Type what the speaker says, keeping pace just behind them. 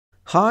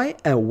Hi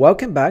and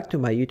welcome back to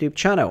my YouTube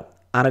channel.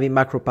 ANAVI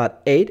Macro Pad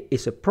 8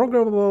 is a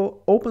programmable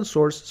open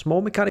source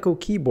small mechanical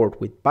keyboard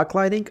with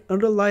backlighting,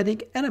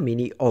 underlighting and a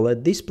mini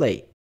OLED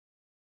display.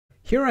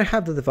 Here I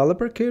have the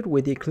developer kit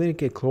with the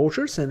Acrylic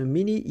enclosures and a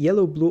mini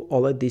yellow-blue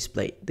OLED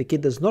display. The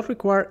kit does not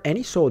require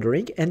any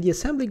soldering and the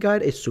assembly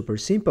guide is super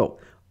simple.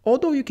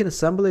 Although you can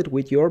assemble it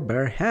with your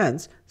bare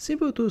hands,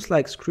 simple tools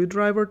like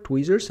screwdriver,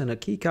 tweezers and a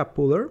keycap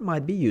puller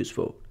might be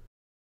useful.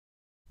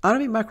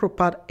 ANAVI Macro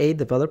Pad 8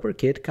 developer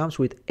kit comes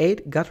with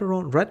 8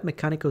 Gateron red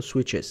mechanical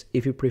switches.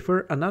 If you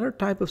prefer another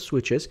type of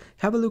switches,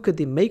 have a look at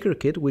the maker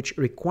kit, which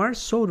requires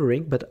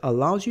soldering but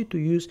allows you to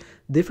use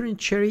different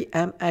Cherry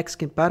MX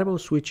compatible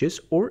switches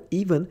or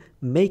even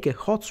make a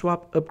hot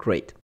swap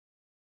upgrade.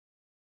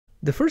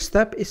 The first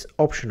step is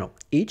optional.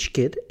 Each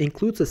kit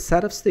includes a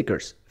set of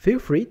stickers. Feel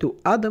free to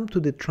add them to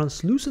the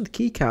translucent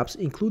keycaps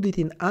included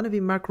in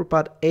ANAVI Macro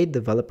Pad 8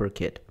 developer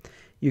kit.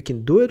 You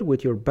can do it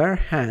with your bare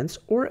hands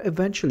or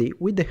eventually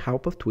with the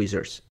help of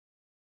tweezers.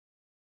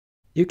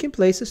 You can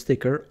place a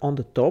sticker on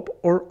the top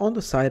or on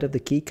the side of the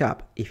keycap.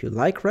 If you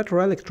like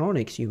retro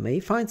electronics, you may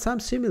find some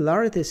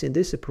similarities in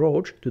this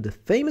approach to the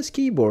famous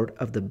keyboard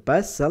of the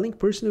best-selling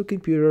personal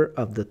computer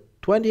of the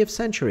 20th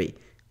century,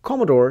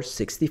 Commodore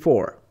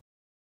 64.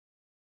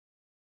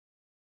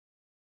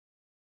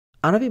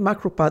 ANAVI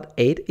Macro Pad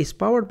 8 is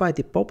powered by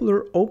the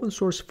popular open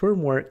source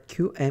firmware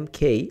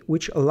QMK,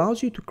 which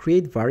allows you to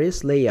create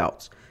various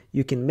layouts.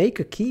 You can make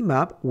a key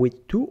map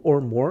with 2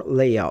 or more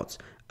layouts.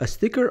 A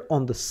sticker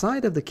on the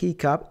side of the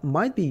keycap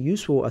might be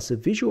useful as a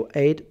visual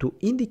aid to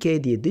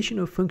indicate the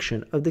additional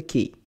function of the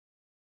key.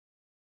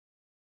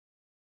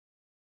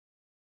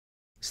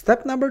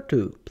 Step number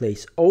 2.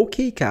 Place all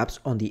keycaps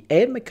on the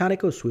 8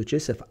 mechanical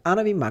switches of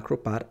ANAVI Macro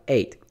Pad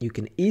 8. You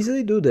can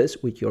easily do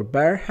this with your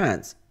bare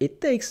hands.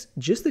 It takes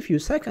just a few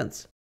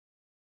seconds.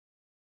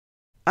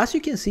 As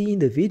you can see in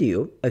the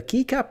video, a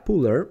keycap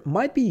puller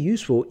might be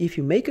useful if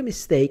you make a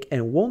mistake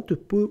and want to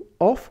pull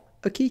off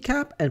a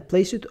keycap and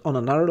place it on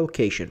another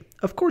location.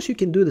 Of course, you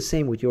can do the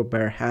same with your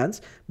bare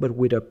hands, but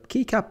with a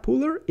keycap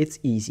puller, it's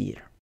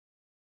easier.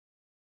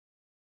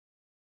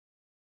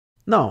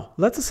 Now,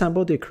 let's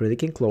assemble the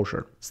acrylic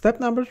enclosure. Step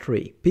number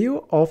 3.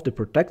 Peel off the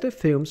protective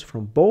films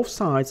from both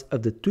sides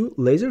of the 2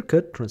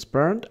 laser-cut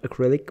transparent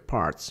acrylic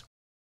parts.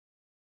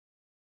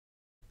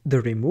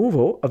 The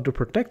removal of the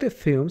protective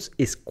films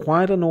is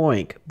quite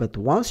annoying, but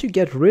once you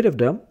get rid of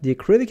them, the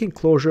acrylic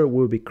enclosure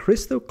will be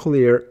crystal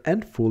clear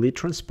and fully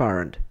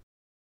transparent.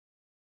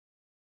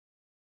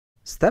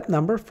 Step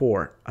number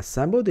 4.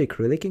 Assemble the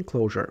acrylic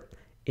enclosure.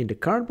 In the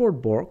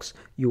cardboard box,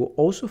 you will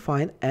also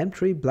find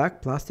M3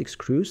 black plastic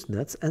screws,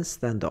 nuts and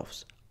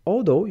standoffs.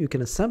 Although you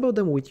can assemble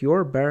them with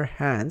your bare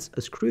hands,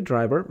 a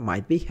screwdriver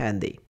might be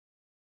handy.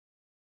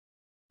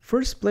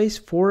 First, place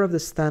 4 of the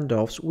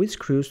standoffs with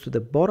screws to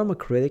the bottom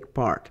acrylic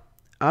part.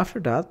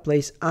 After that,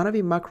 place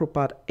ANAVI Macro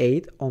Pad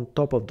 8 on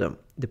top of them.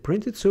 The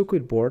printed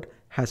circuit board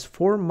has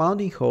 4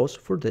 mounting holes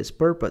for this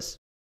purpose.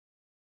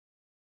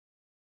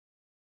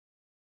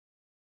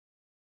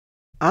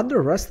 Add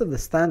the rest of the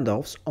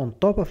standoffs on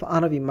top of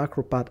ANAVI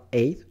Macro Pad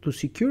 8 to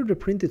secure the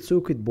printed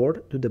circuit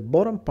board to the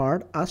bottom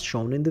part as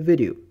shown in the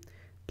video.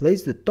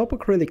 Place the top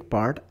acrylic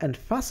part and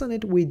fasten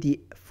it with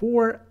the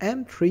 4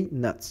 M3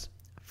 nuts.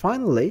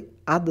 Finally,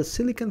 add the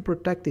silicone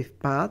protective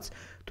pads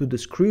to the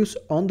screws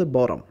on the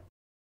bottom.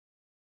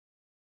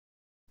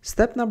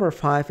 Step number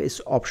 5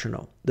 is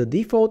optional. The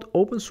default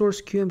open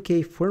source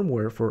QMK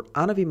firmware for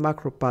ANAVI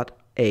Macro Pad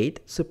 8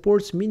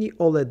 supports mini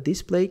OLED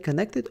display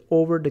connected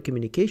over the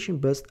communication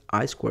bus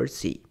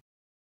I2C.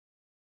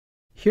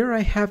 Here I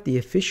have the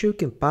official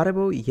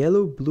compatible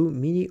yellow-blue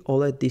mini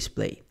OLED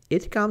display.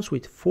 It comes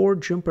with 4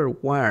 jumper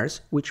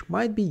wires, which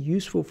might be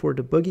useful for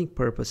debugging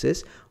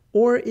purposes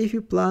or if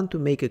you plan to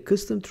make a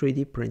custom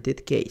 3D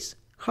printed case.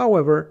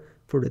 However,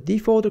 for the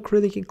default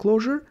acrylic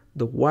enclosure,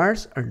 the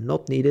wires are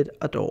not needed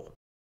at all.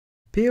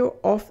 Peel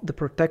off the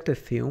protective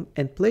film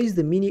and place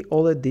the mini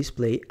OLED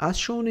display as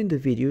shown in the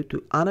video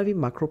to ANAVI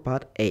Macro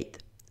Pad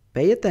 8.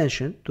 Pay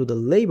attention to the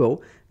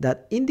label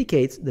that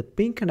indicates the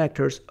pin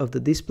connectors of the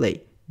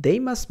display. They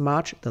must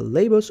match the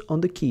labels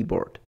on the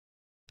keyboard.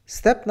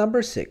 Step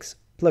number 6.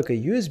 Plug a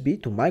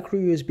USB to micro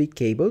USB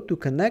cable to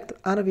connect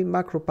ANAVI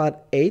Macro Pad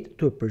 8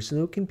 to a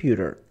personal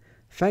computer.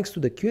 Thanks to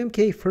the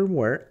QMK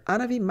firmware,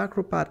 ANAVI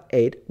Macro Pad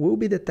 8 will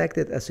be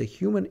detected as a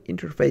human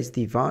interface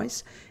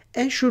device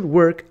and should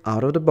work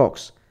out of the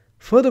box.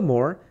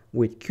 Furthermore,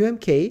 with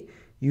QMK,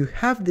 you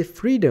have the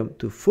freedom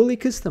to fully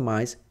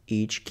customize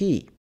each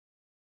key.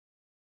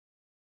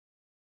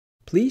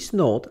 Please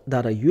note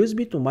that a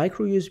USB to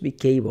micro USB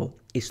cable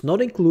is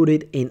not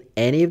included in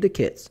any of the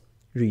kits.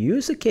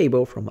 Reuse a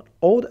cable from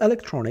old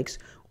electronics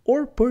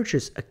or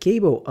purchase a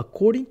cable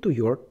according to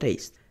your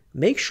taste.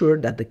 Make sure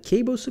that the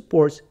cable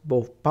supports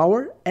both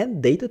power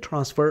and data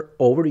transfer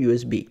over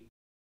USB.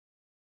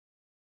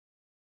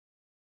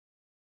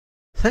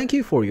 Thank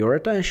you for your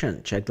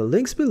attention. Check the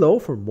links below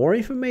for more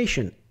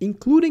information,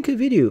 including a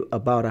video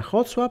about a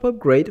hot swap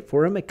upgrade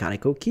for a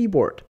mechanical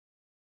keyboard.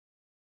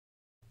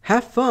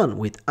 Have fun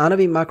with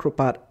ANAVI Macro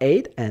Pad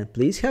 8 and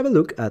please have a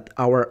look at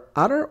our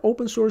other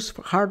open source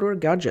hardware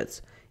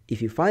gadgets. If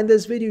you find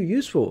this video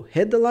useful,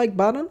 hit the like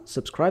button,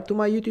 subscribe to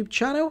my YouTube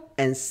channel,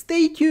 and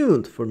stay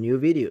tuned for new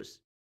videos.